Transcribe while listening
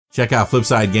Check out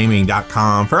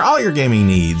flipsidegaming.com for all your gaming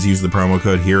needs. Use the promo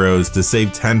code HEROES to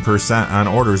save 10% on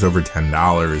orders over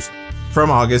 $10.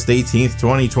 From August 18th,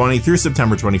 2020 through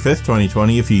September 25th,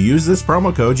 2020, if you use this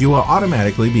promo code, you will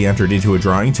automatically be entered into a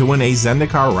drawing to win a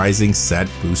Zendikar Rising set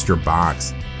booster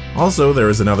box. Also, there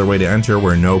is another way to enter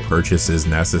where no purchase is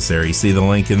necessary. See the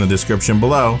link in the description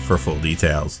below for full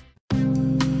details.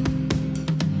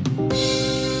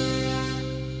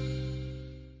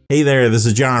 Hey there, this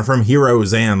is John from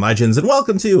Heroes and Legends, and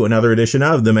welcome to another edition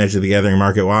of the Magic the Gathering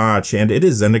Market Watch. And it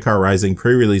is Zendikar Rising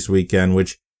Prerelease Weekend,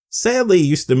 which sadly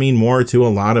used to mean more to a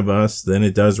lot of us than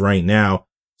it does right now.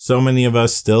 So many of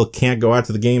us still can't go out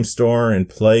to the game store and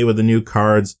play with the new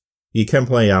cards. You can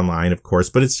play online, of course,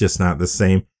 but it's just not the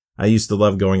same. I used to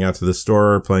love going out to the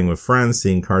store, playing with friends,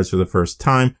 seeing cards for the first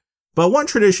time. But one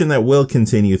tradition that will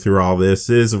continue through all this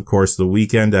is, of course, the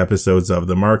weekend episodes of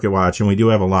the Market Watch, and we do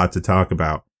have a lot to talk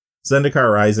about.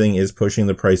 Zendikar Rising is pushing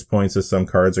the price points of some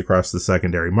cards across the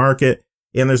secondary market,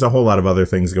 and there's a whole lot of other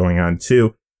things going on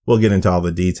too. We'll get into all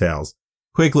the details.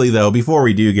 Quickly though, before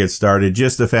we do get started,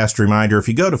 just a fast reminder, if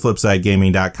you go to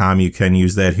flipsidegaming.com, you can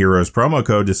use that Heroes promo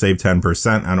code to save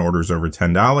 10% on orders over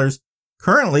 $10.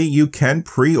 Currently, you can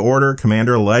pre-order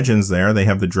Commander Legends there. They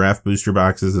have the draft booster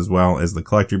boxes as well as the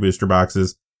collector booster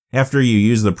boxes. After you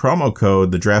use the promo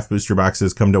code, the draft booster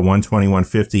boxes come to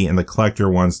 $121.50 and the collector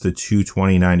ones to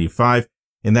 $220.95,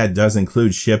 and that does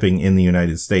include shipping in the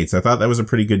United States. I thought that was a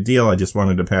pretty good deal. I just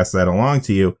wanted to pass that along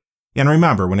to you. And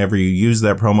remember, whenever you use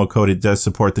that promo code, it does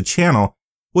support the channel,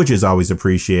 which is always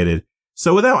appreciated.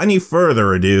 So without any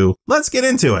further ado, let's get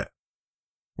into it.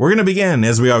 We're going to begin,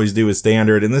 as we always do, with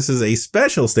Standard, and this is a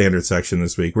special Standard section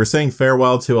this week. We're saying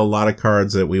farewell to a lot of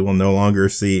cards that we will no longer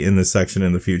see in this section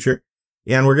in the future.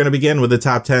 And we're going to begin with the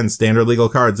top 10 standard legal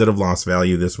cards that have lost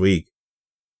value this week.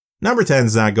 Number 10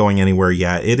 is not going anywhere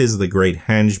yet. It is the Great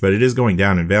Henge, but it is going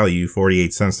down in value,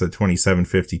 48 cents to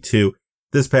 27.52.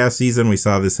 This past season, we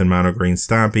saw this in Mono Green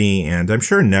Stompy, and I'm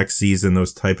sure next season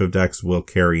those type of decks will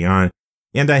carry on.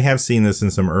 And I have seen this in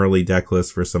some early deck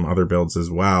lists for some other builds as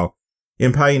well.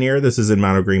 In Pioneer, this is in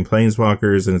Mono Green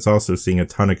Planeswalkers, and it's also seeing a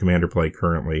ton of Commander play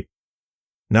currently.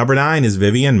 Number 9 is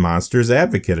Vivien, Monster's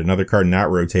Advocate, another card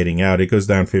not rotating out. It goes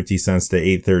down 50 cents to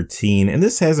 8.13, and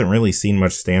this hasn't really seen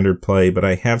much standard play, but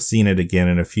I have seen it again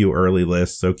in a few early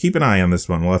lists, so keep an eye on this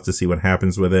one. We'll have to see what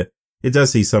happens with it. It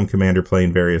does see some Commander play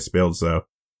in various builds, though.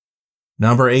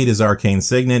 Number 8 is Arcane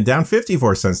Signet, down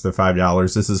 54 cents to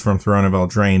 $5. This is from Throne of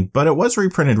Eldraine, but it was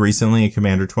reprinted recently in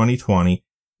Commander 2020,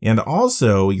 and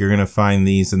also you're going to find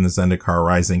these in the Zendikar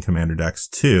Rising Commander decks,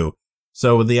 too.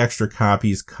 So with the extra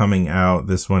copies coming out,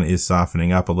 this one is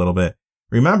softening up a little bit.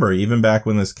 Remember, even back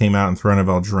when this came out in Throne of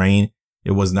Eldraine,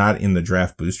 it was not in the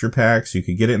draft booster packs. You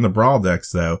could get it in the Brawl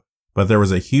decks though, but there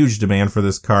was a huge demand for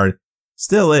this card.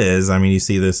 Still is. I mean, you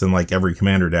see this in like every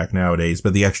Commander deck nowadays,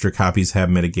 but the extra copies have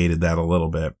mitigated that a little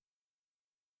bit.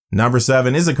 Number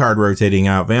 7 is a card rotating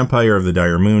out, Vampire of the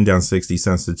Dire Moon, down 60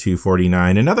 cents to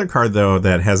 $2.49. Another card though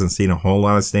that hasn't seen a whole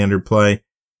lot of standard play.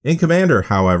 In Commander,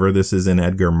 however, this is in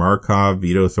Edgar Markov,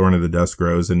 Vito Thorn of the Dusk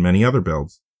Rose, and many other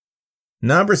builds.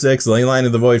 Number 6, Leyline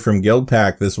of the Void from Guild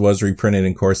Pack. This was reprinted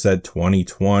in Core Set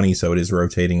 2020, so it is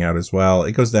rotating out as well.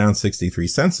 It goes down 63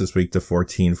 cents this week to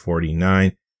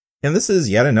 $14.49. And this is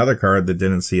yet another card that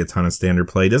didn't see a ton of standard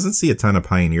play. Doesn't see a ton of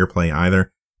Pioneer play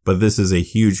either, but this is a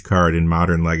huge card in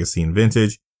Modern, Legacy, and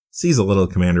Vintage. Sees a little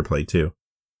Commander play too.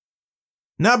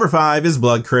 Number 5 is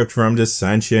Blood Crypt from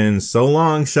Dissension. So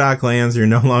long, Shocklands, you're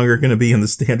no longer going to be in the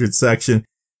standard section.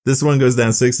 This one goes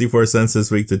down 64 cents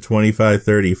this week to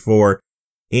 $25.34.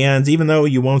 And even though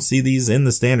you won't see these in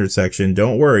the standard section,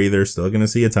 don't worry, they're still going to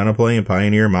see a ton of play in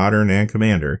Pioneer, Modern, and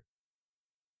Commander.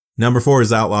 Number 4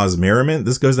 is Outlaws Merriment.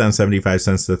 This goes down 75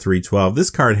 cents to $3.12. This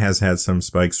card has had some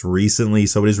spikes recently,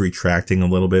 so it is retracting a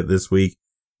little bit this week.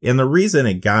 And the reason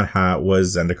it got hot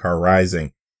was Zendikar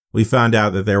Rising. We found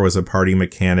out that there was a party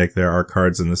mechanic. There are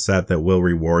cards in the set that will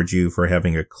reward you for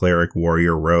having a cleric,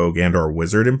 warrior, rogue, and or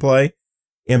wizard in play.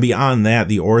 And beyond that,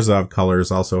 the Orzhov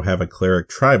colors also have a cleric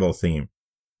tribal theme.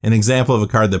 An example of a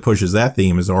card that pushes that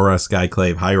theme is Aura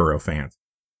Skyclave Hierophant.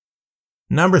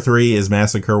 Number 3 is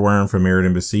Massacre Worm from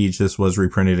Mirrodin Besiege. This was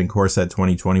reprinted in Core Set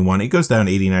 2021. It goes down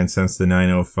 89 cents to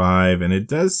 $9.05, and it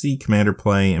does see Commander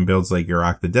play in builds like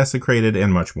Yurok the Desecrated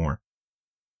and much more.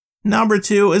 Number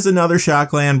 2 is another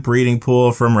Shockland Breeding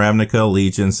Pool from Ravnica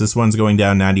Allegiance. This one's going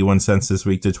down 91 cents this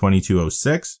week to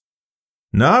 $22.06.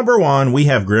 Number 1, we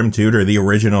have Grim Tutor, the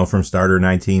original from Starter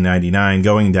 1999,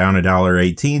 going down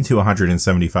 $1.18 to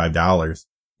 $175.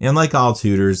 And like all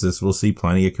tutors, this will see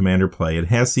plenty of Commander play. It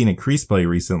has seen increased play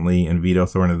recently in Vito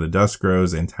Thorn of the Dusk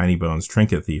Rose and Tiny Bones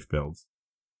Trinket Thief builds.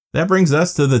 That brings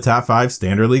us to the top 5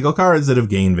 standard legal cards that have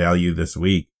gained value this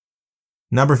week.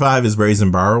 Number 5 is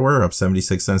Brazen Borrower, up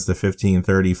 76 cents to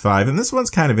 15.35, and this one's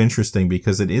kind of interesting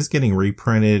because it is getting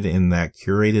reprinted in that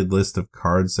curated list of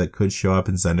cards that could show up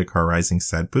in Zendikar Rising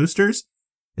set boosters.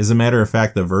 As a matter of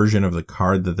fact, the version of the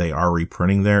card that they are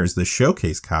reprinting there is the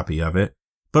showcase copy of it.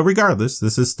 But regardless,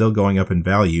 this is still going up in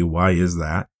value. Why is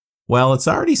that? Well, it's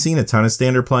already seen a ton of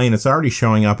standard play, and it's already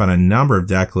showing up on a number of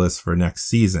deck lists for next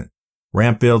season.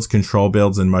 Ramp builds, control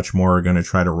builds, and much more are going to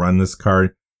try to run this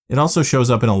card. It also shows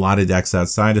up in a lot of decks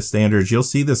outside of standards. You'll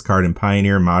see this card in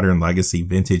Pioneer, Modern, Legacy,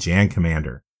 Vintage, and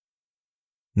Commander.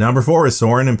 Number 4 is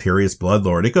Sorin Imperious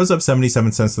Bloodlord. It goes up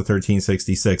 77 cents to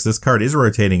 13.66. This card is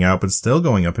rotating out, but still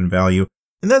going up in value,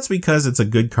 and that's because it's a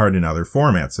good card in other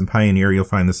formats. In Pioneer, you'll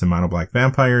find this in Mono Black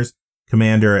Vampires,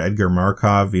 Commander, Edgar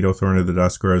Markov, Vito Thorn of the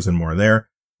Duskgrows, and more there.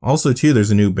 Also, too,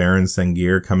 there's a new Baron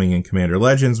Sengir coming in Commander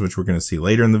Legends, which we're going to see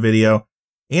later in the video.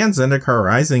 And Zendikar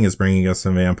Rising is bringing us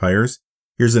some vampires.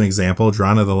 Here's an example,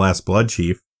 Drana the Last Blood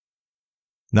Chief.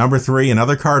 Number 3,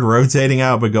 another card rotating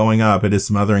out but going up. It is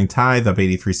Smothering Tithe, up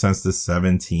 83 cents to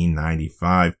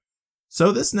 17.95.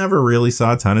 So this never really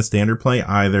saw a ton of standard play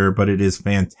either, but it is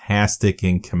fantastic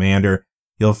in Commander.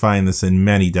 You'll find this in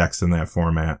many decks in that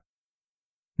format.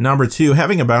 Number 2,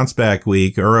 having a bounce back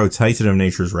week, Uro Titan of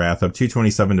Nature's Wrath, up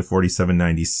 227 to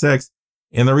 47.96.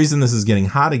 And the reason this is getting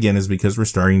hot again is because we're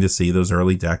starting to see those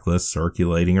early deck lists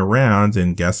circulating around,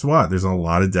 and guess what? There's a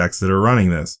lot of decks that are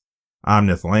running this.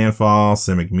 Omnith Landfall,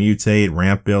 Simic Mutate,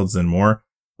 Ramp builds, and more.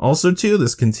 Also, too,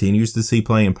 this continues to see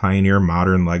play in Pioneer,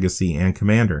 Modern, Legacy, and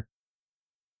Commander.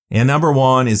 And number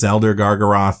 1 is Elder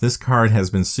Gargaroth. This card has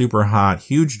been super hot.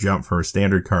 Huge jump for a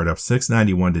standard card, up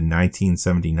 691 to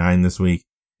 1979 this week.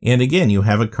 And again, you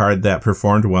have a card that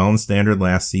performed well in standard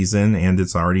last season, and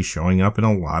it's already showing up in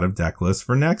a lot of deck lists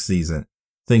for next season.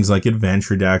 Things like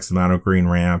Adventure decks, Mono Green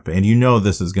Ramp, and you know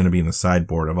this is going to be in the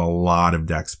sideboard of a lot of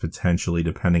decks potentially,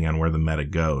 depending on where the meta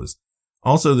goes.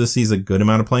 Also, this sees a good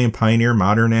amount of play in Pioneer,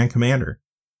 Modern, and Commander.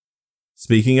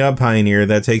 Speaking of Pioneer,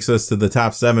 that takes us to the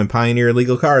top 7 Pioneer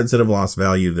legal cards that have lost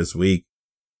value this week.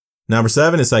 Number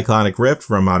 7 is Cyclonic Rift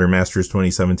from Modern Masters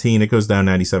 2017. It goes down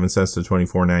 97 cents to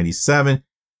 24.97.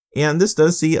 And this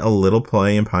does see a little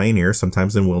play in Pioneer,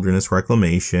 sometimes in Wilderness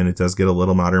Reclamation. It does get a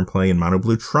little modern play in Mono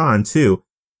Blue Tron too,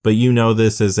 but you know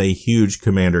this is a huge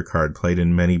Commander card played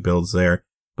in many builds there,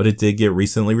 but it did get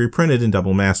recently reprinted in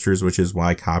Double Masters, which is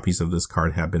why copies of this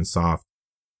card have been soft.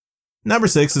 Number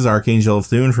 6 is Archangel of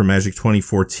Thune from Magic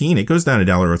 2014. It goes down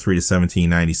 $1.03 to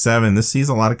 17.97. This sees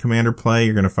a lot of Commander play.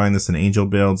 You're going to find this in Angel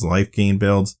builds, Life Gain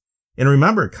builds. And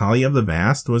remember, Kali of the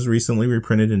Vast was recently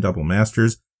reprinted in Double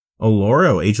Masters.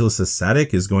 Oloro, Ageless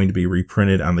Ascetic, is going to be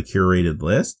reprinted on the curated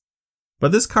list.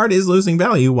 But this card is losing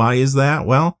value. Why is that?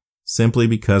 Well, simply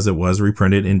because it was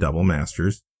reprinted in Double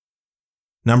Masters.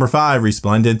 Number 5,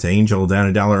 Resplendent Angel,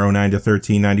 down $1.09 to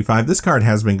 13.95. This card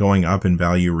has been going up in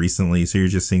value recently, so you're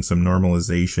just seeing some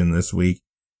normalization this week.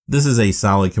 This is a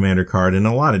solid Commander card in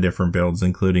a lot of different builds,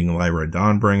 including Lyra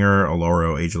Dawnbringer,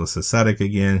 Oloro, Ageless Ascetic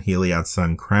again, Heliod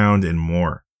Sun Crowned, and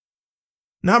more.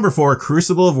 Number 4,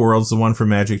 Crucible of Worlds, the one from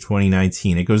Magic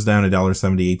 2019. It goes down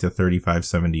 $1.78 to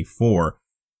 35.74.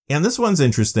 And this one's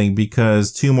interesting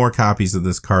because 2 more copies of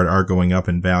this card are going up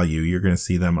in value. You're going to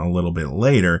see them a little bit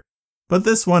later. But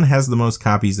this one has the most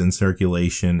copies in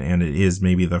circulation, and it is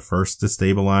maybe the first to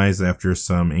stabilize after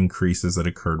some increases that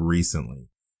occurred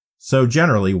recently. So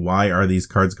generally, why are these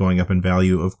cards going up in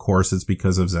value? Of course, it's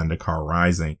because of Zendikar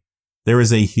Rising. There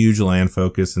is a huge land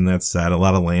focus in that set, a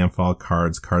lot of landfall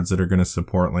cards, cards that are going to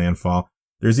support landfall.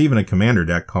 There's even a Commander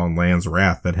deck called Land's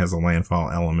Wrath that has a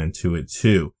landfall element to it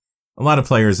too. A lot of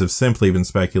players have simply been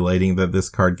speculating that this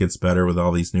card gets better with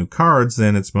all these new cards,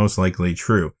 and it's most likely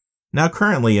true. Now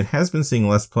currently, it has been seeing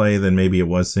less play than maybe it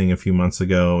was seeing a few months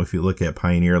ago if you look at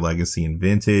Pioneer, Legacy, and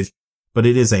Vintage, but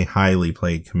it is a highly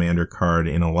played Commander card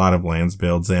in a lot of lands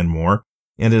builds and more,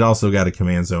 and it also got a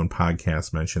Command Zone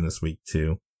podcast mention this week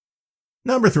too.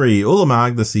 Number 3,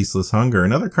 Ulamog, the Ceaseless Hunger,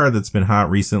 another card that's been hot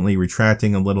recently,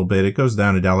 retracting a little bit. It goes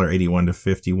down $1.81 to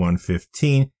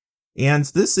 51.15. And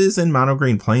this is in Mono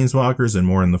Green Planeswalkers and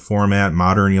more in the format.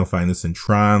 Modern, you'll find this in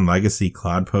Tron, Legacy,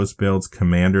 Cloudpost builds,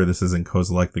 Commander, this is in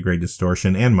Kozilek the Great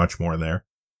Distortion, and much more there.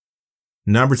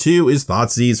 Number 2 is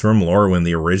Thoughtseize from Lorwyn,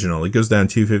 the original. It goes down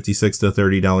 $2.56 to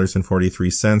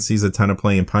 $30.43. Sees a ton of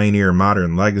play in Pioneer,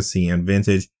 Modern, Legacy, and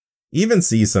Vintage. Even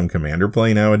sees some Commander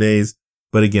play nowadays.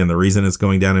 But again, the reason it's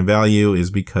going down in value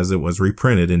is because it was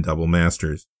reprinted in Double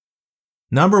Masters.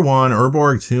 Number 1,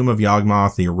 Urborg Tomb of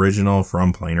Yawgmoth, the original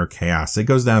from Planar Chaos. It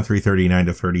goes down $3.39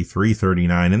 to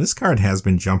 $33.39, and this card has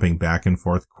been jumping back and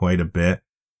forth quite a bit.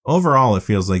 Overall, it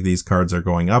feels like these cards are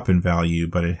going up in value,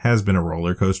 but it has been a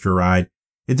roller coaster ride.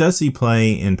 It does see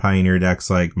play in Pioneer decks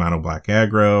like Mono Black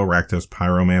Aggro, Rakdos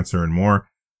Pyromancer, and more.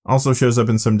 Also shows up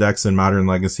in some decks in Modern,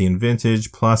 Legacy, and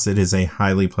Vintage, plus it is a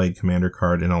highly played commander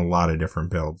card in a lot of different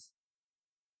builds.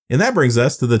 And that brings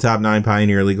us to the top 9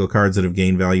 Pioneer legal cards that have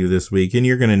gained value this week, and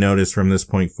you're going to notice from this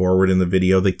point forward in the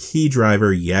video, the key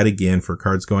driver yet again for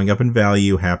cards going up in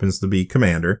value happens to be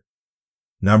Commander.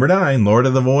 Number 9, Lord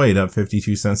of the Void, up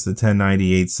 52 cents to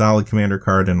 10.98, solid commander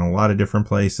card in a lot of different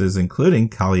places, including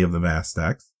Kali of the Vast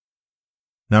decks.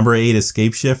 Number 8,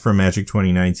 Escape Shift from Magic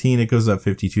 2019, it goes up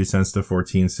 52 cents to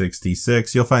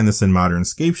 14.66. You'll find this in modern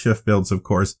Escape Shift builds, of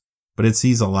course, but it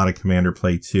sees a lot of commander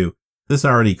play too. This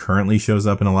already currently shows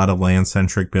up in a lot of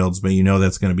land-centric builds, but you know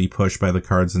that's going to be pushed by the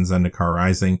cards in Zendikar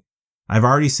Rising. I've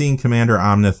already seen Commander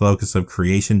Omnith Locus of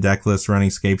Creation deck lists running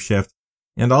Escape Shift.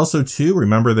 And also, too,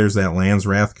 remember there's that Land's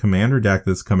Wrath Commander deck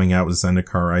that's coming out with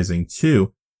Zendikar Rising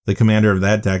 2. The commander of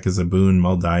that deck is a Boon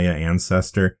Muldaya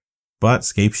Ancestor, but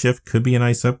Escape Shift could be a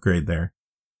nice upgrade there.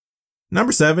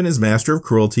 Number 7 is Master of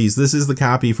Cruelties. This is the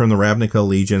copy from the Ravnica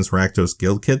Allegiance Rakdos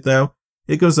Guild Kit, though.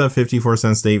 It goes up 54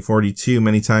 cents to 8.42.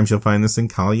 Many times you'll find this in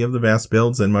Kali of the Vast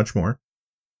builds and much more.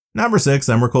 Number 6,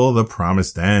 Emrakul, the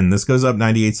Promised End. This goes up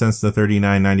 98 cents to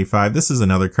 39.95. This is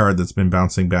another card that's been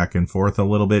bouncing back and forth a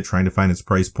little bit, trying to find its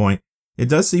price point. It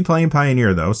does see play in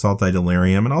Pioneer, though, Sultai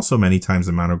Delirium, and also many times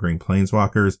in Mono Green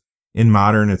Planeswalkers. In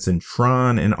Modern, it's in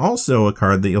Tron, and also a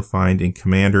card that you'll find in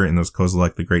Commander in those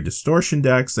Kozilek the Great Distortion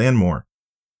decks, and more.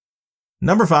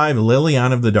 Number 5,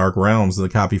 Liliana of the Dark Realms, the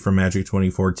copy from Magic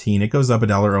 2014. It goes up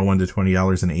 $1.01 to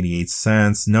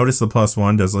 $20.88. Notice the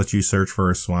 +1 does let you search for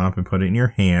a swamp and put it in your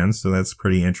hand, so that's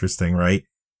pretty interesting, right?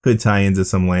 Could tie into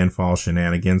some landfall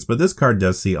shenanigans, but this card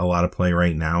does see a lot of play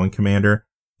right now in Commander.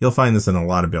 You'll find this in a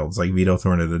lot of builds, like Vito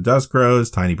Thorn of the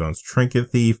Duskrows, Tiny Bones Trinket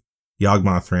Thief,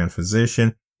 Yawgmoth Thran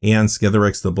Physician, and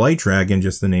Skithiryx the Blight Dragon,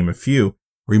 just to name a few.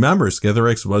 Remember,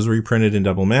 Skithiryx was reprinted in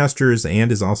Double Masters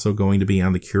and is also going to be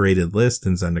on the curated list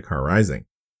in Zendikar Rising.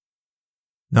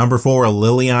 Number 4,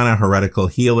 Liliana Heretical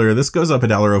Healer. This goes up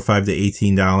 $1.05 to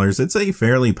 $18. It's a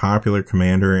fairly popular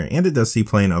commander, and it does see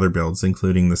play in other builds,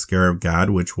 including the Scarab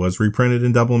God, which was reprinted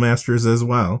in Double Masters as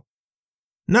well.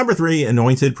 Number 3,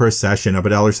 Anointed Procession, up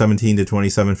 $1.17 to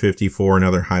 $27.54,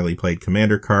 another highly played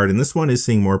commander card, and this one is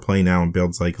seeing more play now in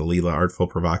builds like Alila Artful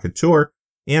Provocateur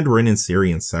and Rin and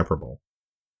Ciri Inseparable.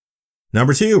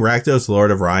 Number 2, Rakdos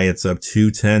Lord of Riots, up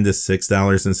 $2.10 to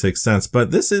 $6.06,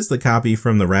 but this is the copy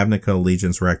from the Ravnica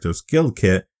Allegiance Rakdos Guild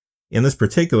Kit, and this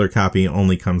particular copy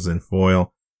only comes in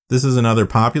foil. This is another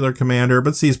popular commander,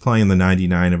 but sees play in the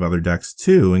 99 of other decks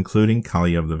too, including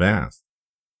Kali of the Vast.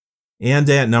 And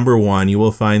at number 1, you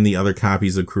will find the other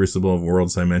copies of Crucible of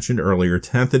Worlds I mentioned earlier.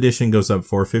 10th edition goes up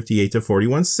 $4.58 to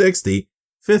 $41.60,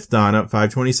 5th Dawn up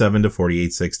 $5.27 to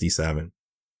 $48.67.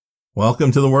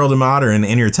 Welcome to the world of Modern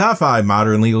and your top 5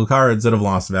 Modern legal cards that have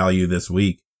lost value this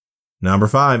week. Number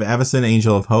 5, Avacyn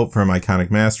Angel of Hope from Iconic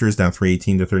Masters, down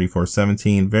 $3.18 to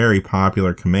 $34.17. Very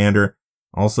popular commander.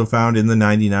 Also found in the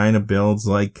 99 of builds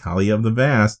like Kali of the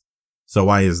Vast. So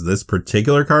why is this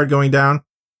particular card going down?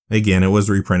 Again, it was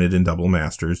reprinted in Double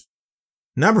Masters.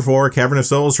 Number 4, Cavern of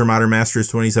Souls from Modern Masters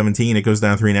 2017. It goes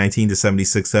down $3.19 to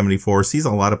 $76.74. Sees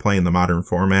a lot of play in the Modern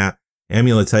format.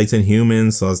 Amulet Titan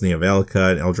Humans, Selesnya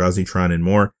Valakut, Eldrazi Tron, and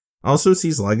more. Also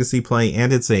sees Legacy play,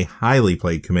 and it's a highly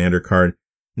played commander card.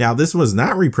 Now, this was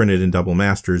not reprinted in Double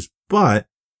Masters, but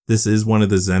this is one of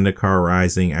the Zendikar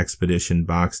Rising Expedition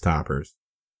box toppers.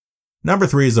 Number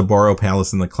 3 is Aboro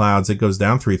Palace in the Clouds. It goes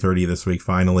down $3.30 this week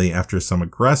finally after some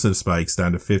aggressive spikes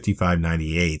down to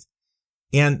 $55.98.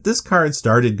 And this card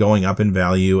started going up in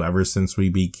value ever since we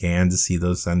began to see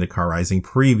those Zendikar Rising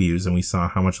previews, and we saw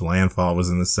how much landfall was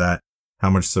in the set, how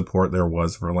much support there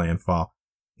was for landfall.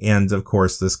 And of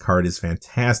course, this card is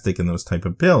fantastic in those type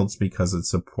of builds because it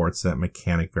supports that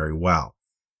mechanic very well.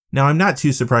 Now, I'm not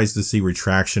too surprised to see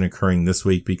retraction occurring this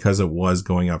week because it was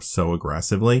going up so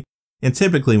aggressively. And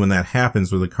typically when that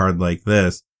happens with a card like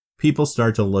this, people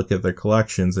start to look at their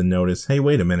collections and notice, hey,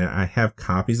 wait a minute, I have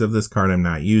copies of this card I'm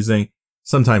not using.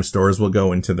 Sometimes stores will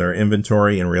go into their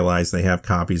inventory and realize they have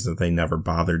copies that they never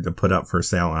bothered to put up for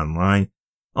sale online.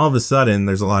 All of a sudden,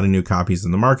 there's a lot of new copies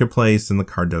in the marketplace, and the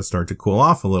card does start to cool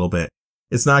off a little bit.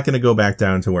 It's not going to go back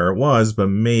down to where it was, but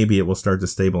maybe it will start to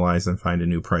stabilize and find a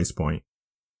new price point.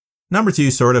 Number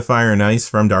 2, Sword of Fire and Ice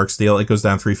from Darksteel. It goes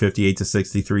down $3.58 to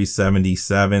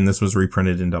 $63.77. This was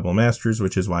reprinted in Double Masters,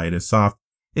 which is why it is soft.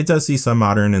 It does see some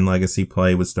Modern and Legacy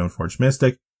play with Stoneforge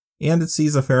Mystic, and it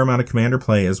sees a fair amount of Commander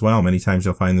play as well. Many times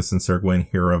you'll find this in Cirgwin,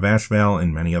 Hero of Ashval,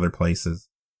 and many other places.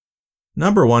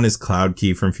 Number 1 is Cloud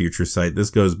Key from Future Sight. This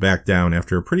goes back down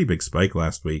after a pretty big spike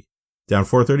last week, down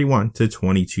 431 to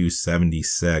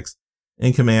 2276.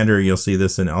 In Commander, you'll see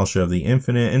this in Elsha of the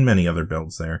Infinite and many other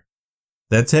builds there.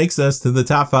 That takes us to the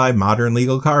top 5 modern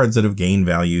legal cards that have gained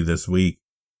value this week.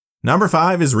 Number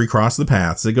 5 is Recross the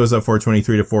Paths. It goes up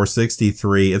 423 to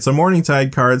 463. It's a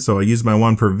Morningtide card, so I use my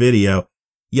one per video.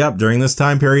 Yup, during this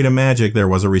time period of Magic, there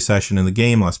was a recession in the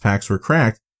game, less packs were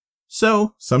cracked.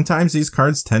 So, sometimes these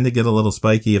cards tend to get a little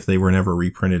spiky if they were never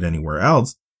reprinted anywhere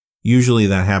else. Usually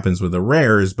that happens with the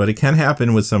rares, but it can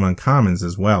happen with some uncommons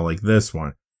as well, like this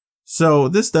one. So,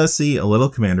 this does see a little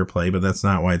Commander play, but that's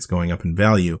not why it's going up in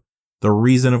value. The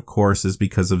reason, of course, is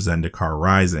because of Zendikar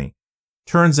Rising.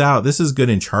 Turns out this is good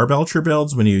in Charbelcher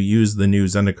builds when you use the new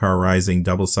Zendikar Rising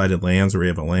double-sided lands where you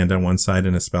have a land on one side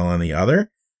and a spell on the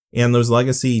other. And those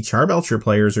legacy Charbelcher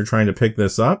players are trying to pick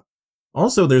this up.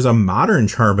 Also, there's a modern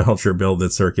Charbelcher build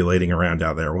that's circulating around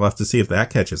out there. We'll have to see if that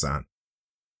catches on.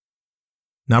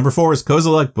 Number 4 is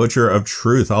Kozilek, Butcher of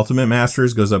Truth. Ultimate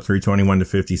Masters goes up 321 to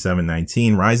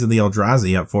 57.19. Rise of the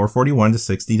Eldrazi up 441 to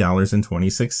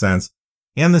 $60.26.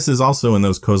 And this is also in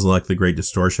those Kozilek the Great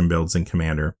Distortion builds in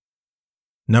Commander.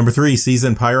 Number 3,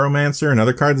 Seasoned Pyromancer,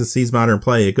 another card that sees modern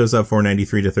play. It goes up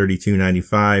 493 to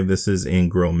 32.95. This is in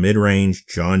Grill Midrange,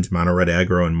 Jund, Mono Red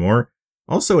Aggro, and more.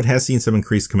 Also, it has seen some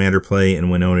increased Commander play in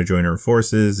Winona Joiner of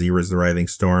Forces, Zera's the Writhing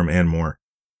Storm, and more.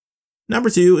 Number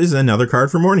 2 is another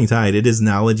card for Morningtide. It is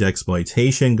Knowledge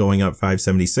Exploitation, going up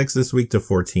 576 this week to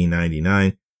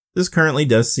 14.99. This currently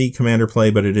does see Commander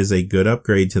play, but it is a good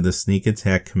upgrade to the Sneak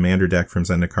Attack Commander deck from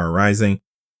Zendikar Rising.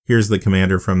 Here's the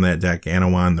Commander from that deck,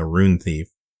 Anawan the Rune Thief.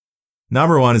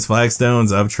 Number 1 is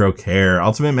Flagstones of Trocaire.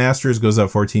 Ultimate Masters goes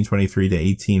up 1423 to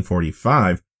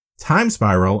 1845. Time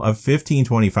Spiral of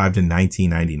 1525 to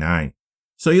 1999.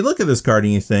 So you look at this card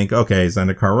and you think, okay,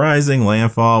 Zendikar Rising,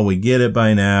 Landfall, we get it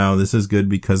by now. This is good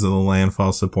because of the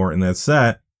Landfall support in that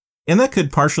set. And that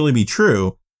could partially be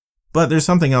true, but there's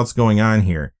something else going on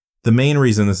here. The main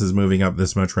reason this is moving up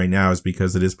this much right now is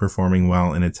because it is performing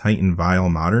well in a Titan Vial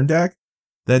Modern deck.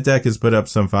 That deck has put up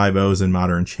some 5-0s in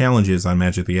Modern challenges on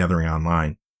Magic the Gathering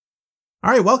Online.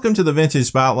 Alright, welcome to the Vintage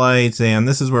Spotlight, and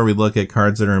this is where we look at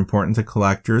cards that are important to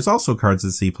collectors, also cards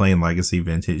that see play in Legacy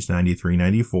Vintage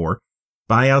 93-94.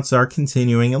 Buyouts are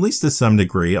continuing, at least to some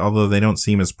degree, although they don't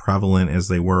seem as prevalent as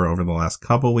they were over the last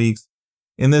couple weeks.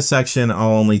 In this section,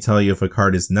 I'll only tell you if a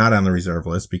card is not on the reserve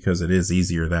list, because it is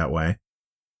easier that way.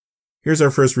 Here's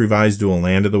our first revised dual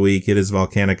land of the week. It is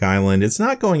Volcanic Island. It's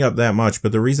not going up that much,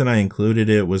 but the reason I included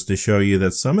it was to show you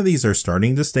that some of these are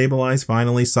starting to stabilize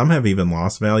finally. Some have even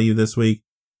lost value this week.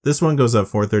 This one goes up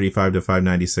 435 to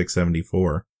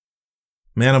 596.74.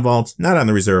 Mana Vault, not on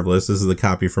the reserve list. This is the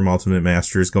copy from Ultimate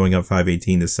Masters, going up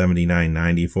 518 to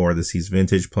 79.94. This sees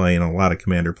vintage play and a lot of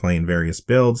Commander play in various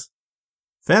builds.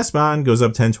 Fast Bond goes up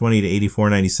 1020 to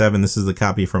 84.97. This is the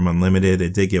copy from Unlimited.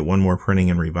 It did get one more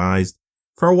printing and revised.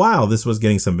 For a while, this was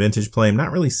getting some vintage play. I'm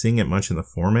not really seeing it much in the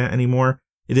format anymore.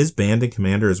 It is banned in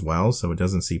Commander as well, so it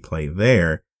doesn't see play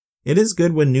there. It is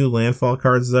good with new landfall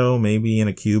cards, though, maybe in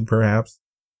a cube, perhaps.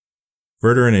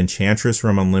 Verduran Enchantress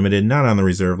from Unlimited, not on the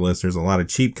reserve list. There's a lot of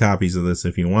cheap copies of this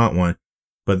if you want one.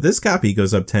 But this copy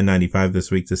goes up 10.95 this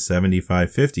week to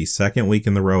 75.50. Second week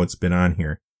in the row it's been on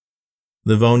here.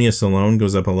 Livonia Salone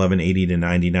goes up $11.80 to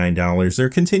 $99. There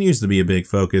continues to be a big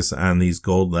focus on these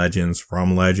gold legends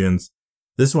from Legends.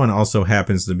 This one also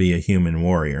happens to be a human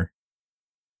warrior.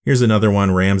 Here's another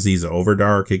one, Ramses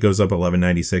Overdark. It goes up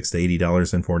 $11.96 to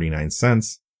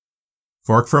 $80.49.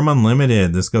 Fork from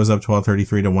Unlimited. This goes up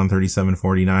 $12.33 to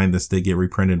 $137.49. This did get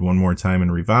reprinted one more time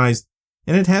and revised.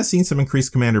 And it has seen some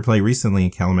increased Commander play recently in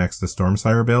Calamax the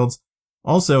Stormsire builds.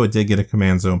 Also, it did get a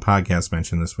Command Zone podcast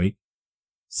mention this week.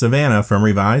 Savannah from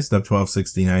Revised up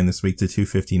 $12.69 this week to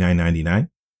 $259.99.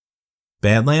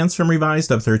 Badlands from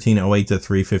Revised up $13.08 to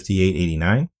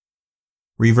 $358.89.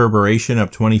 Reverberation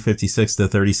up $20.56 to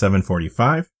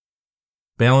 $37.45.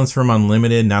 Balance from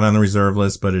Unlimited, not on the reserve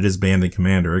list, but it is banned in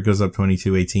Commander. It goes up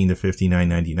 $22.18 to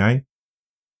 $59.99.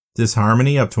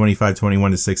 Disharmony up $25.21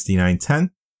 to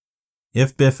 $69.10.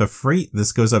 If Biff Afreet,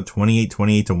 this goes up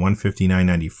 $28.28 to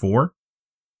 $159.94.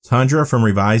 Tundra from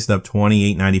Revised up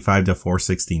 $28.95 to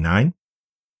 $469.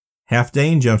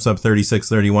 Halfdane jumps up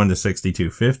 $36.31 to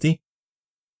 $62.50.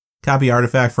 Copy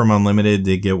Artifact from Unlimited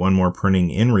did get one more printing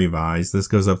in Revised. This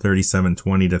goes up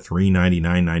 $37.20 to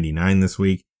 $399.99 this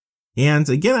week. And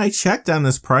again, I checked on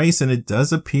this price and it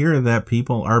does appear that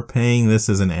people are paying this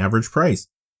as an average price.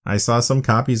 I saw some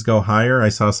copies go higher. I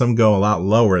saw some go a lot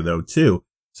lower though too.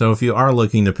 So if you are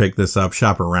looking to pick this up,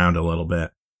 shop around a little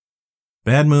bit.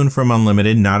 Bad Moon from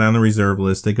Unlimited, not on the reserve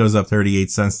list. It goes up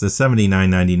 38 cents to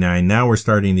 $79.99. Now we're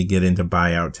starting to get into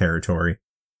buyout territory.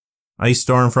 Ice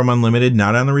Storm from Unlimited,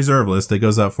 not on the reserve list. It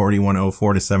goes up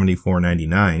 41.04 to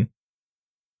 $74.99.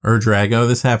 Urdrago,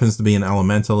 this happens to be an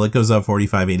elemental. It goes up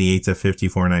 45.88 to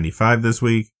 $54.95 this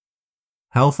week.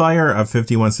 Hellfire up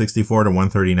 51.64 to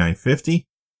 $139.50.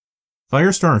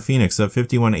 Firestorm Phoenix up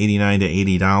 51.89 to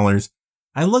 $80.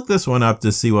 I looked this one up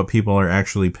to see what people are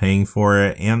actually paying for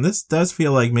it, and this does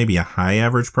feel like maybe a high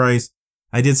average price.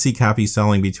 I did see copies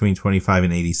selling between $25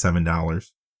 and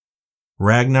 $87.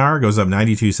 Ragnar goes up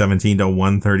 92.17 to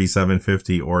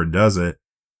 $137.50, or does it?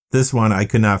 This one, I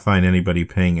could not find anybody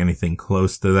paying anything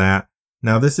close to that.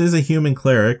 Now, this is a human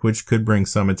cleric, which could bring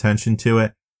some attention to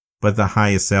it, but the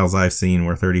highest sales I've seen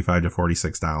were $35 to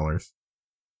 $46.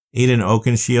 Aiden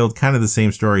Oakenshield, kind of the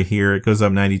same story here. It goes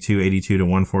up 92.82 to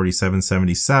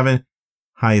 $147.77.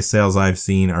 Highest sales I've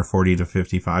seen are $40 to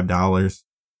 $55.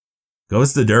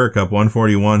 Ghost of Dirk up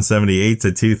 141.78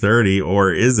 to $230,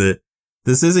 or is it?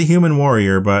 This is a human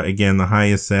warrior, but again, the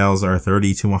highest sales are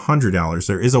 $30 to $100.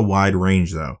 There is a wide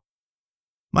range though.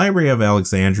 Library of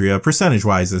Alexandria,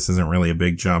 percentage-wise, this isn't really a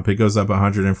big jump. It goes up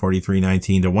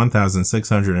 $143.19 to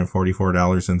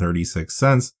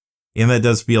 $1,644.36. And that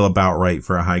does feel about right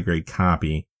for a high-grade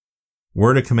copy.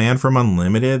 Word of Command from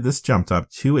Unlimited, this jumped up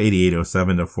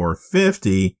 $288.07 to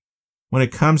 $450. When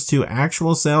it comes to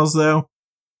actual sales, though,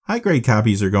 high-grade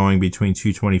copies are going between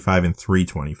 $225 and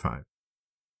 $325.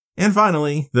 And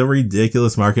finally, the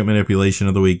ridiculous market manipulation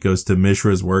of the week goes to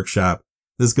Mishra's Workshop.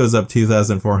 This goes up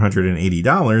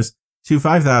 $2,480 to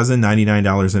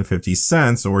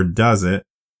 $5,099.50, or does it?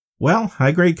 Well,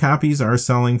 high-grade copies are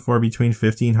selling for between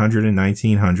 $1,500 and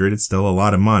 $1,900. It's still a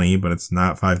lot of money, but it's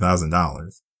not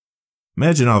 $5,000.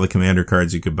 Imagine all the Commander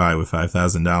cards you could buy with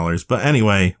 $5,000. But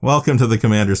anyway, welcome to the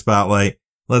Commander Spotlight.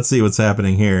 Let's see what's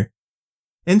happening here.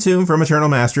 Entomb from Eternal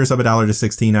Masters up $1 to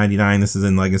 $16.99. This is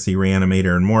in Legacy,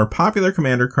 Reanimator, and more. Popular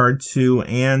Commander card too,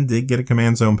 and did get a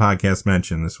Command Zone podcast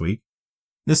mention this week.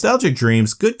 Nostalgic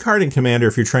Dreams, good card in Commander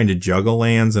if you're trying to juggle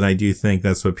lands, and I do think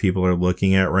that's what people are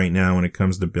looking at right now when it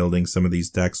comes to building some of these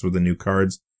decks with the new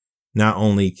cards. Not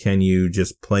only can you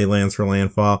just play lands for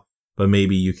landfall, but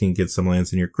maybe you can get some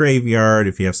lands in your graveyard.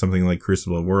 If you have something like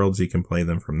Crucible of Worlds, you can play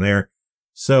them from there.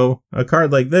 So a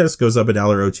card like this goes up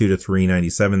 $1.02 to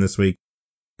 $3.97 this week.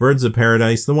 Birds of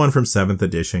Paradise, the one from 7th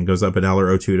edition, goes up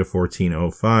 $1.02 to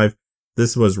 $14.05.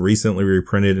 This was recently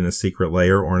reprinted in a Secret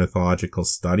Lair Ornithological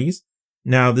Studies.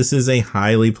 Now, this is a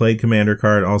highly played Commander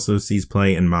card, also sees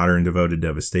play in Modern, Devoted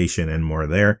Devastation, and more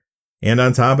there. And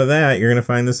on top of that, you're going to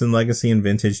find this in Legacy and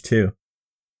Vintage too.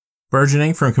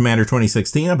 Burgeoning from Commander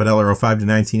 2016 up $1.05 to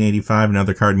 $19.85,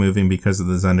 another card moving because of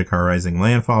the Zendikar Rising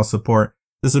landfall support.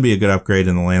 This would be a good upgrade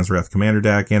in the Landswrath Commander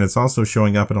deck, and it's also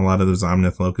showing up in a lot of those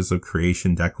Omnith Locus of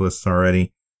Creation deck lists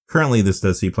already. Currently, this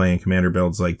does see play in Commander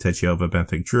builds like Techiova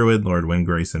Benthic Druid, Lord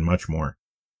Windgrace, and much more.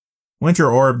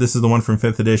 Winter Orb, this is the one from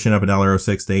 5th edition up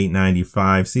 $1.06 to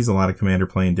 $8.95. Sees a lot of Commander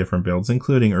play in different builds,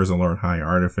 including Urzalord High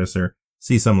Artificer.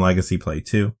 Sees some Legacy play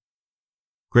too.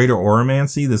 Greater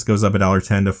Oromancy, this goes up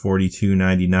 $1.10 to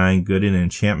 $42.99. Good in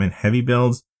enchantment heavy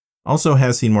builds. Also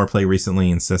has seen more play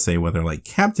recently in Sisay Weatherlight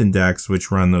Captain decks,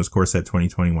 which run those Core Set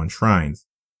 2021 shrines.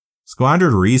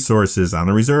 Squandered Resources on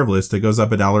the reserve list, it goes up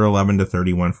 $1.11 to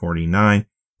 $31.49.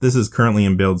 This is currently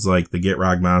in builds like the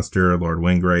Gitrog Monster, Lord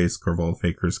Windgrace, Korvold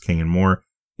Faker's King, and more.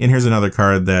 And here's another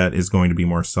card that is going to be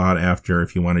more sought after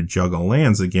if you want to juggle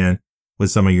lands again with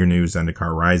some of your new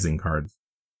Zendikar Rising cards.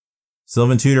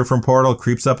 Sylvan Tutor from Portal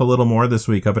creeps up a little more this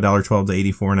week, up $1.12 to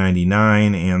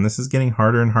 $84.99, and this is getting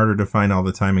harder and harder to find all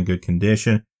the time in good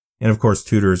condition. And of course,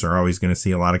 Tutors are always going to see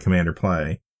a lot of Commander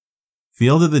play.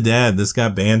 Field of the Dead, this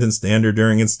got banned in Standard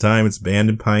during its time. It's banned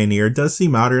in Pioneer. It does see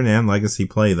Modern and Legacy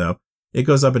play though. It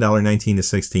goes up $1.19 to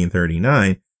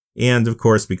 $16.39, and of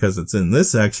course, because it's in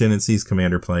this section, it sees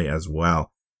Commander play as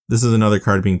well. This is another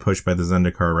card being pushed by the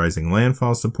Zendikar Rising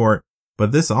landfall support,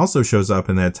 but this also shows up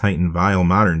in that Titan Vial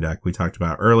Modern deck we talked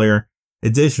about earlier.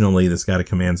 Additionally, this got a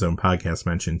Command Zone podcast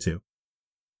mention too.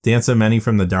 Dance of Many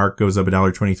from the Dark goes up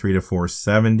 $1.23 to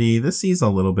 $4.70. This sees a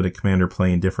little bit of Commander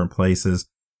play in different places.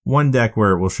 One deck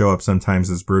where it will show up sometimes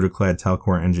is Brutaclad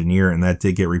Telcor Engineer, and that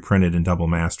did get reprinted in Double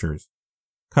Masters.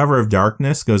 Cover of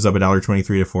Darkness goes up $1.23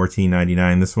 to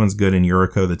 $14.99. This one's good in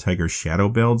Yuriko the Tiger's Shadow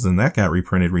builds, and that got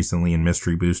reprinted recently in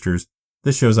Mystery Boosters.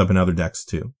 This shows up in other decks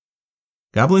too.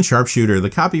 Goblin Sharpshooter, the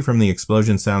copy from the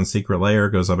Explosion Sound Secret Lair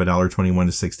goes up $1.21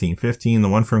 to $16.15. The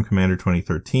one from Commander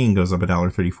 2013 goes up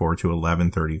 $1.34 to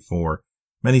 $11.34.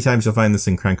 Many times you'll find this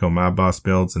in Krenko Mob Boss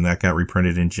builds, and that got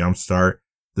reprinted in Jumpstart.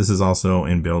 This is also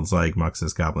in builds like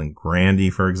Muxus Goblin Grandy,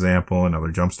 for example, another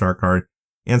Jumpstart card.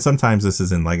 and sometimes this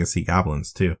is in Legacy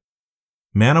Goblins too.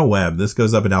 Mana Web, this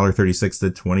goes up $1.36 to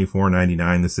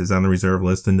 $24.99. This is on the reserve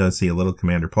list and does see a little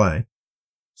commander play.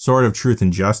 Sword of Truth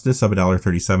and Justice, up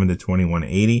 $1.37 to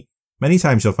 $21.80. Many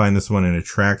times you'll find this one in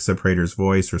Atraxa, Praetor's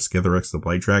Voice, or Skithiryx the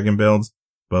Blight Dragon builds.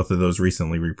 Both of those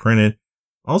recently reprinted.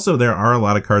 Also, there are a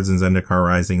lot of cards in Zendikar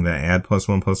Rising that add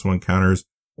 +1/+1 counters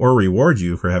or reward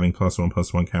you for having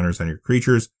 +1/+1 counters on your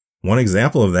creatures. One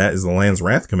example of that is the Land's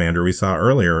Wrath commander we saw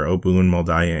earlier, Obun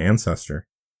Moldaya Ancestor.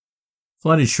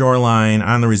 Flooded Shoreline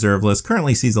on the reserve list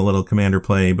currently sees a little commander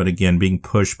play, but again being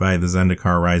pushed by the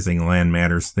Zendikar Rising Land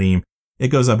Matters theme. It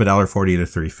goes up $1.40 to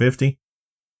 $3.50.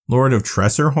 Lord of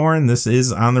Tressorhorn, this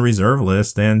is on the reserve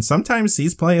list and sometimes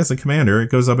sees play as a commander. It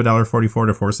goes up $1.44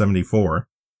 to $4.74.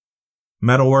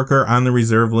 Metalworker on the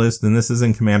reserve list, and this is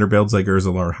in commander builds like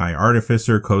Urzilor High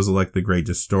Artificer, Kozilek the Great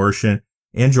Distortion,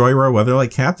 and Joyra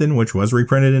Weatherlight Captain, which was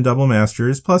reprinted in Double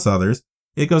Masters, plus others.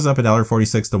 It goes up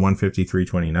 $1.46 to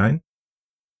 $153.29.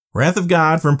 Wrath of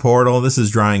God from Portal, this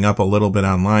is drying up a little bit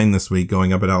online this week,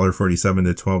 going up $1.47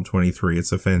 to $12.23.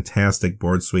 It's a fantastic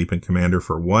board sweep and commander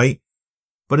for white,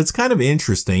 but it's kind of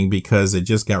interesting because it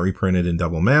just got reprinted in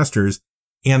Double Masters.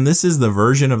 And this is the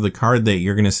version of the card that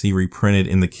you're going to see reprinted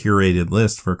in the curated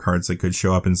list for cards that could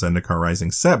show up in Zendikar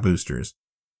Rising set boosters.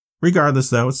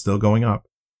 Regardless though, it's still going up.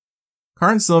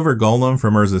 Karn Silver Golem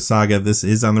from Urza Saga, this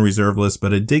is on the reserve list,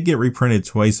 but it did get reprinted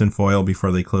twice in foil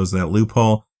before they closed that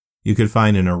loophole. You could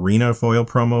find an Arena foil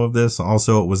promo of this.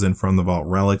 Also, it was in From the Vault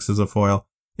Relics as a foil.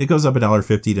 It goes up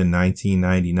 $1.50 to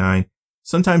 $19.99.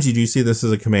 Sometimes you do see this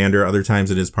as a commander, other times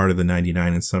it is part of the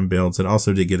 99 in some builds. It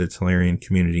also did get a Tolarian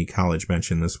Community College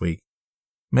mention this week.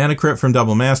 Mana Crypt from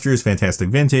Double Masters, fantastic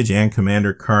vintage and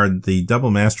commander card. The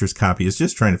Double Masters copy is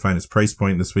just trying to find its price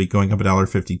point this week, going up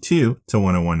 $1.52 to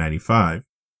 $101.95.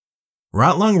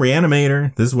 Rotlung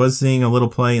Reanimator, this was seeing a little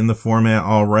play in the format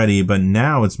already, but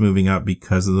now it's moving up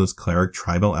because of those Cleric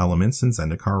tribal elements in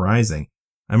Zendikar Rising.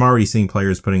 I'm already seeing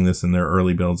players putting this in their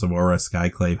early builds of Aura,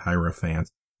 Skyclave, Hierophant.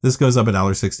 This goes up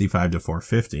 $1.65 to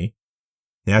 $4.50.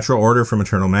 Natural Order from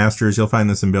Eternal Masters, you'll find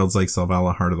this in builds like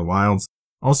Selvala, Heart of the Wilds.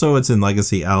 Also, it's in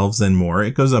Legacy Elves and more.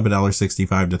 It goes up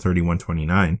 $1.65 to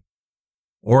 $31.29.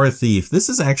 Aura Thief, this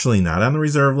is actually not on the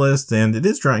reserve list, and it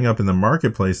is drying up in the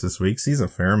marketplace this week. Sees a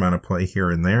fair amount of play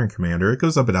here and there in Commander. It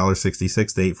goes up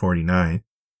 $1.66 to $8.49.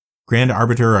 Grand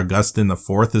Arbiter Augustin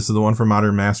IV, this is the one for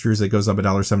Modern Masters. It goes up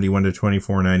 $1.71 to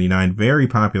 $24.99. Very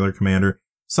popular commander.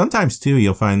 Sometimes, too,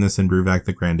 you'll find this in Bruvak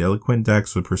the Grandiloquent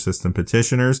decks with Persistent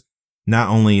Petitioners. Not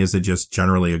only is it just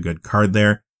generally a good card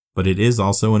there, but it is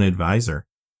also an advisor.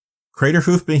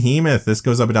 Craterhoof Behemoth, this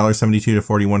goes up $1.72 to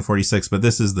 $41.46, but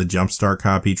this is the Jumpstart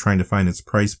copy trying to find its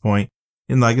price point.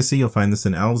 In Legacy, you'll find this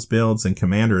in Elves builds, and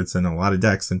Commander, it's in a lot of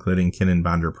decks, including Kinnan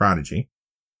Bonder Prodigy.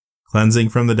 Cleansing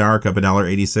from the Dark, up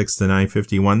 $1.86 to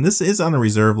 $9.51. This is on the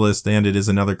reserve list, and it is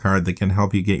another card that can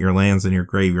help you get your lands in your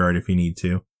graveyard if you need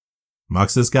to.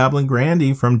 Muxus Goblin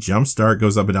Grandy from Jumpstart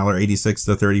goes up $1.86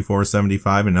 to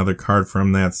 $34.75, another card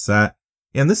from that set.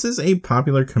 And this is a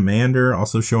popular commander,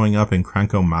 also showing up in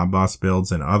Krenko Mob Boss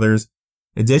builds and others.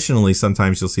 Additionally,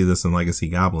 sometimes you'll see this in Legacy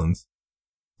Goblins.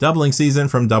 Doubling Season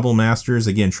from Double Masters,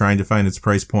 again trying to find its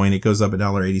price point. It goes up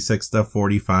 $1.86 to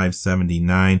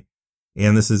 $45.79.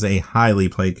 And this is a highly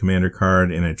played commander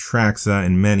card in Atraxa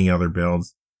and many other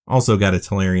builds. Also got a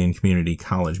Tolarian Community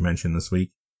College mention this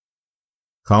week.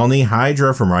 Colony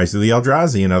Hydra from Rise of the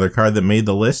Eldrazi, another card that made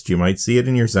the list. You might see it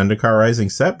in your Zendikar Rising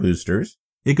set boosters.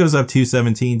 It goes up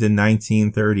 $2.17 to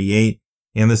 $19.38,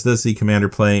 and this does see commander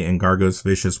play in Gargo's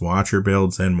Vicious Watcher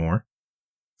builds and more.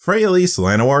 Freyalise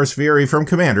Llanowar's Fury from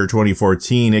Commander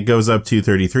 2014. It goes up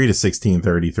 $2.33 to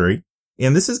 $16.33.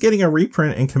 And this is getting a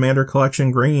reprint in Commander Collection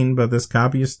Green, but this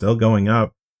copy is still going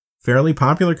up. Fairly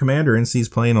popular commander and sees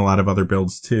play in a lot of other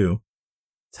builds too.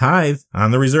 Tithe,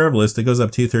 on the reserve list, it goes up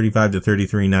 $2.35 to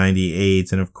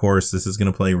 $33.98, and of course this is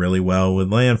going to play really well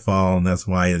with Landfall, and that's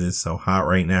why it is so hot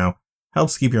right now.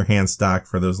 Helps keep your hand stocked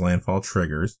for those Landfall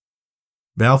triggers.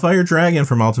 Balefire Dragon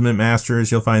from Ultimate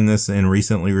Masters, you'll find this in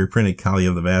recently reprinted Kali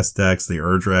of the Vast decks,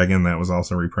 the Dragon, that was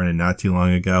also reprinted not too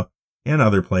long ago, and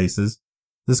other places.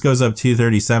 This goes up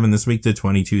 $2.37 this week to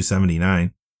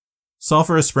 $22.79.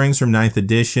 Sulphurous Springs from 9th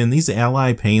edition. These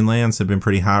ally pain lands have been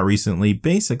pretty hot recently.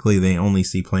 Basically, they only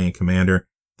see play in Commander.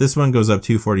 This one goes up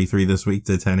 $2.43 this week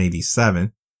to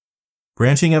 $10.87.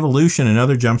 Branching Evolution,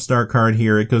 another Jumpstart card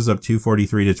here. It goes up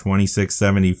 $2.43 to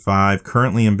 $26.75.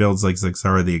 Currently in builds like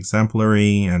Zixara the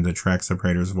Exemplary and Atraxa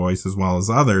Praetor's Voice, as well as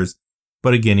others.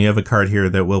 But again, you have a card here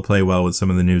that will play well with some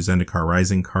of the new Zendikar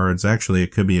Rising cards. Actually,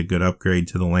 it could be a good upgrade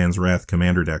to the Land's Wrath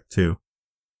Commander deck too.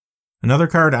 Another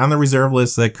card on the reserve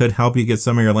list that could help you get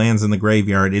some of your lands in the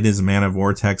graveyard, it is Mana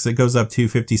Vortex. It goes up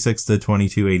 256 to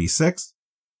 2286.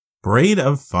 Braid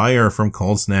of Fire from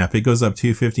Cold Snap. It goes up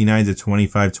 259 to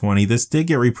 2520. This did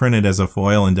get reprinted as a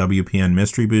foil in WPN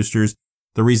Mystery Boosters.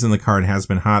 The reason the card has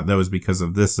been hot, though, is because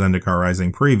of this Zendikar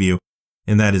Rising preview,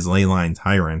 and that is Leyline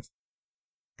Tyrant.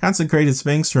 Consecrated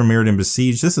Sphinx from Mirrodin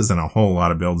Besieged. This isn't a whole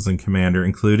lot of builds in Commander,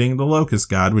 including the Locust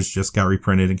God, which just got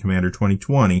reprinted in Commander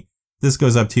 2020. This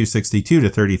goes up 262 to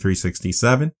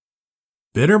 3367.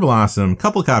 Bitter Blossom,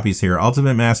 couple copies here.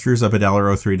 Ultimate Masters up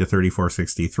 $1.03 to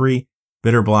 3463.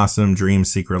 Bitter Blossom Dream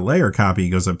Secret Lair copy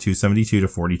goes up 272 to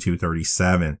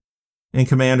 4237. In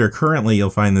Commander, currently you'll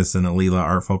find this in Alila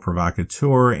Artful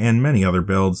Provocateur and many other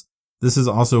builds. This is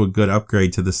also a good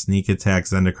upgrade to the Sneak Attack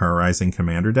Zendikar Rising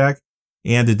Commander deck,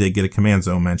 and it did get a Command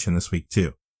Zone mention this week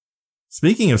too.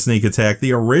 Speaking of Sneak Attack,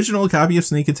 the original copy of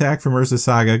Sneak Attack from Urza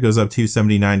Saga goes up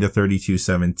 279 to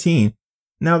 3217.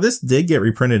 Now this did get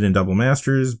reprinted in Double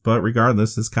Masters, but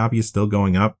regardless, this copy is still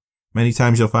going up. Many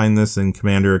times you'll find this in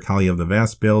Commander, Kali of the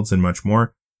Vast builds, and much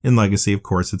more. In Legacy, of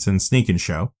course, it's in Sneak and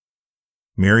Show.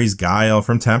 Miri's Guile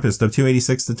from Tempest of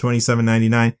 286 to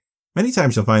 2799. Many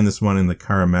times you'll find this one in the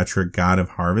Karametric God of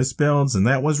Harvest builds, and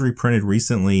that was reprinted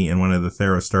recently in one of the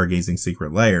Theros Stargazing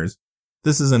Secret Lairs.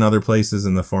 This is in other places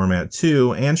in the format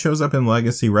too, and shows up in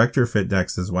Legacy Rector Fit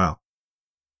decks as well.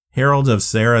 Herald of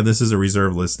Sarah, this is a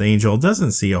reserve list angel.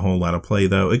 Doesn't see a whole lot of play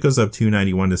though. It goes up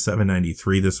 291 to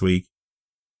 793 this week.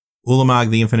 Ulamog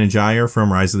the Infinite Gyre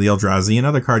from Rise of the Eldrazi,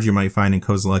 another card you might find in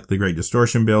Kozilek the Great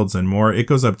Distortion builds and more. It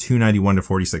goes up 291 to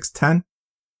 4610.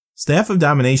 Staff of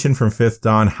Domination from Fifth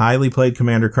Dawn, highly played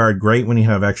commander card, great when you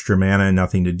have extra mana and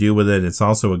nothing to do with it. It's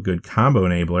also a good combo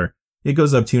enabler. It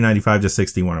goes up 295 to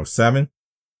 6107.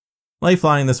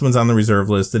 Lifeline, this one's on the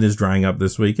reserve list. It is drying up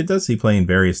this week. It does see play in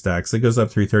various decks. It goes up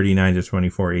 339 to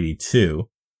 2482.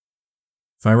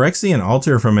 Phyrexian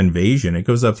Altar from Invasion. It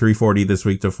goes up 340 this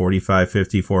week to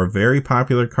 4554. Very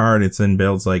popular card. It's in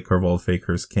builds like Korvold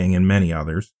Faker's King and many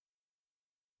others.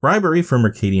 Bribery from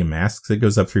Mercadian Masks. It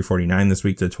goes up 349 this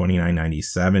week to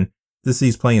 2997. This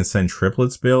sees play in Send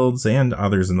Triplets builds and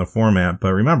others in the format,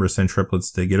 but remember, Send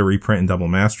Triplets did get a reprint in Double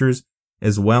Masters,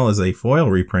 as well as a foil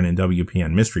reprint in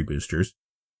WPN Mystery Boosters.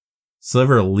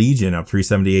 Sliver Legion up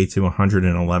 378 to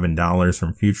 $111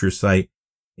 from Future Sight,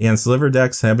 and Sliver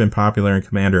decks have been popular in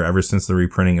Commander ever since the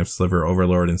reprinting of Sliver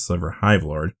Overlord and Sliver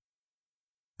Hivelord.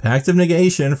 Pact of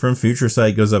Negation from Future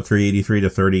Sight goes up 383 to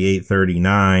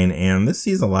 3839, and this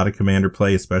sees a lot of Commander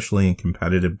play, especially in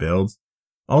competitive builds.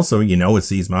 Also, it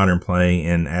sees modern play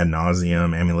in Ad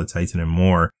Nauseam, Amulet Titan, and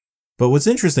more. But what's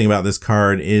interesting about this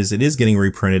card is it is getting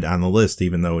reprinted on the list,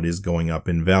 even though it is going up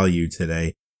in value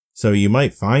today. So you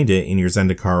might find it in your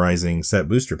Zendikar Rising set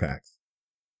booster packs.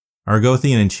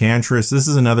 Argothian Enchantress. This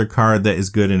is another card that is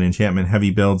good in enchantment heavy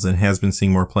builds and has been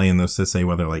seeing more play in those Sisay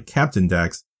Weatherlight Captain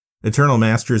decks. Eternal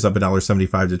Masters up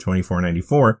 $1.75 to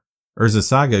 $24.94. Urza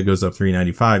Saga goes up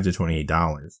 $3.95 to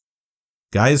 $28.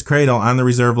 Gaia's Cradle on the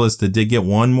reserve list. It did get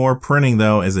one more printing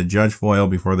though as a judge foil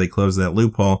before they close that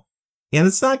loophole. And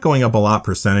it's not going up a lot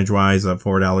percentage-wise, up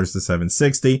 $4 to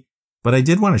 $7.60. But I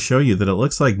did want to show you that it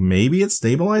looks like maybe it's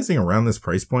stabilizing around this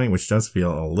price point, which does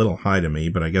feel a little high to me,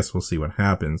 but I guess we'll see what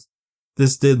happens.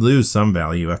 This did lose some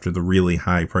value after the really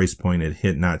high price point it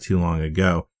hit not too long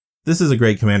ago. This is a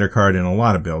great commander card in a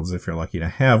lot of builds if you're lucky to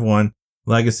have one.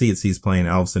 Legacy, it sees play in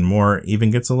Elves and more,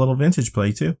 even gets a little vintage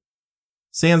play too.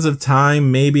 Sands of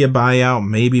Time, maybe a buyout,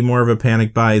 maybe more of a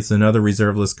panic buy. It's another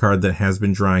reserve list card that has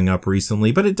been drying up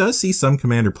recently, but it does see some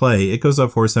commander play. It goes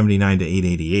up 479 to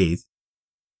 888.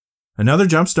 Another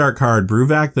jumpstart card,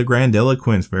 Bruvac the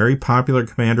Grandiloquent, very popular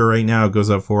commander right now. It goes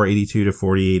up 482 to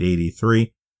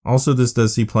 4883. Also, this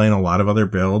does see play in a lot of other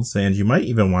builds, and you might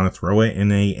even want to throw it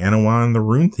in a Anawan the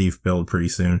Rune Thief build pretty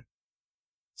soon.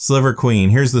 Sliver Queen,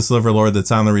 here's the Sliver Lord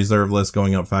that's on the reserve list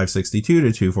going up 562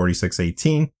 to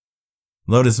 24618.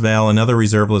 Lotus Veil, another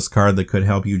reserve list card that could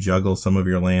help you juggle some of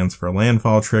your lands for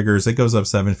landfall triggers. It goes up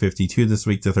 752 this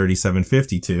week to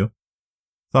 3752.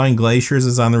 Thawing Glaciers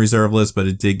is on the reserve list, but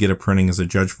it did get a printing as a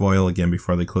judge foil again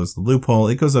before they closed the loophole.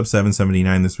 It goes up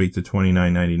 779 this week to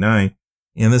 29.99.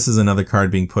 And this is another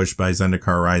card being pushed by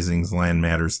Zendikar Rising's Land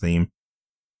Matters theme.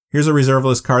 Here's a reserve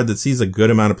list card that sees a good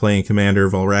amount of play in Commander,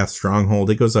 Volrath Stronghold.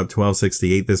 It goes up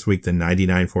 1268 this week to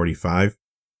 99.45.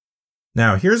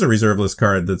 Now, here's a reserve list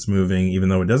card that's moving, even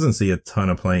though it doesn't see a ton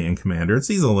of play in Commander. It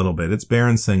sees a little bit. It's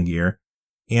Baron Sengir.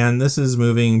 And this is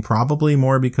moving probably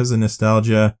more because of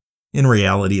nostalgia. In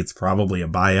reality, it's probably a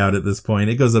buyout at this point.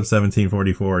 It goes up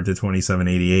 1744 to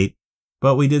 2788.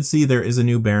 But we did see there is a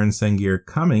new Baron Sengir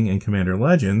coming in Commander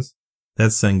Legends.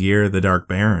 That's Sengir the Dark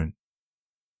Baron.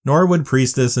 Norwood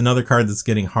Priestess, another card that's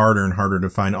getting harder and harder to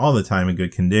find all the time in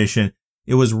good condition.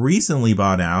 It was recently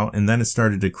bought out, and then it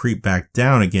started to creep back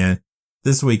down again.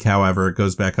 This week, however, it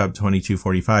goes back up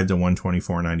 $22.45 to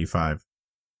 $124.95.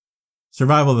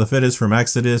 Survival of the Fittest from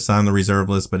Exodus on the reserve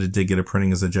list, but it did get a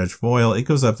printing as a Judge foil. It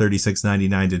goes up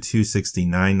 $36.99 to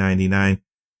 $269.99,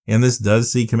 and this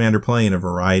does see Commander play in a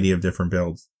variety of different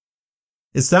builds.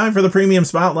 It's time for the Premium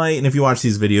Spotlight, and if you watch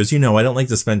these videos, you know I don't like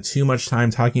to spend too much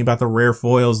time talking about the rare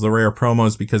foils, the rare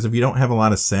promos, because if you don't have a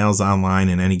lot of sales online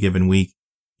in any given week,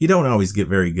 you don't always get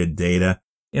very good data.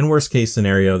 In worst case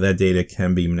scenario, that data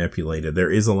can be manipulated.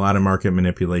 There is a lot of market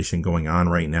manipulation going on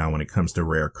right now when it comes to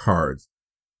rare cards.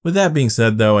 With that being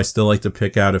said, though, I still like to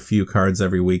pick out a few cards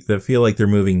every week that feel like they're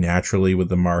moving naturally with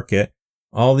the market.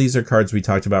 All these are cards we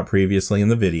talked about previously in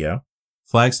the video.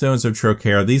 Flagstones of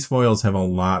Trocaire, these foils have a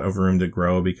lot of room to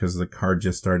grow because the card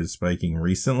just started spiking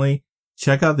recently.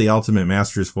 Check out the Ultimate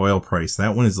Masters foil price.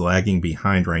 That one is lagging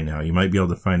behind right now. You might be able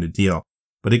to find a deal,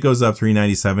 but it goes up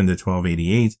 $3.97 to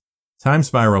 $12.88. Time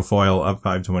Spiral foil up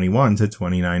 $5.21 to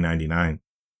 $29.99.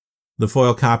 The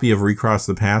foil copy of Recross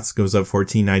the Paths goes up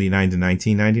 $14.99 to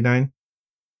 $19.99.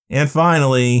 And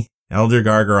finally, Elder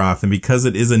Gargaroth, and because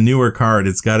it is a newer card,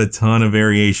 it's got a ton of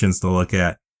variations to look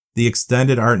at. The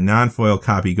extended art non-foil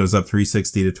copy goes up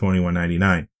 $3.60 to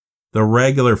 $21.99. The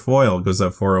regular foil goes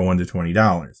up $4.01 to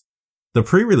 $20. The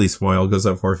pre-release foil goes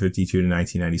up $4.52 to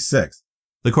 $19.96.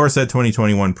 The Core Set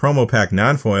 2021 promo pack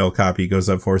non-foil copy goes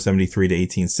up $4.73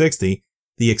 to $18.60.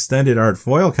 The extended art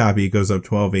foil copy goes up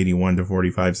 $12.81 to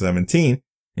 $45.17.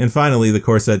 And finally, the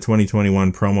Core Set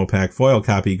 2021 promo pack foil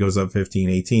copy goes up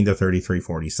 $15.18 to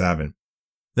 $33.47.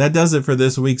 That does it for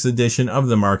this week's edition of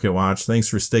the Market Watch. Thanks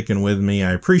for sticking with me.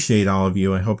 I appreciate all of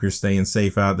you. I hope you're staying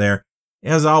safe out there.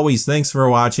 As always, thanks for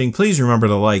watching. Please remember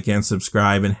to like and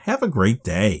subscribe, and have a great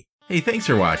day. Hey, thanks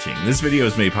for watching. This video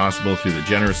is made possible through the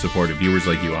generous support of viewers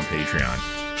like you on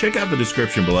Patreon. Check out the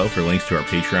description below for links to our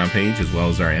Patreon page as well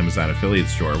as our Amazon affiliate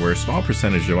store, where a small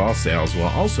percentage of all sales will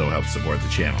also help support the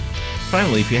channel.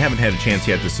 Finally, if you haven't had a chance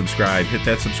yet to subscribe, hit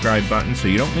that subscribe button so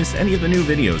you don't miss any of the new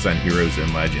videos on Heroes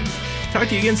and Legends. Talk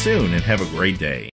to you again soon, and have a great day.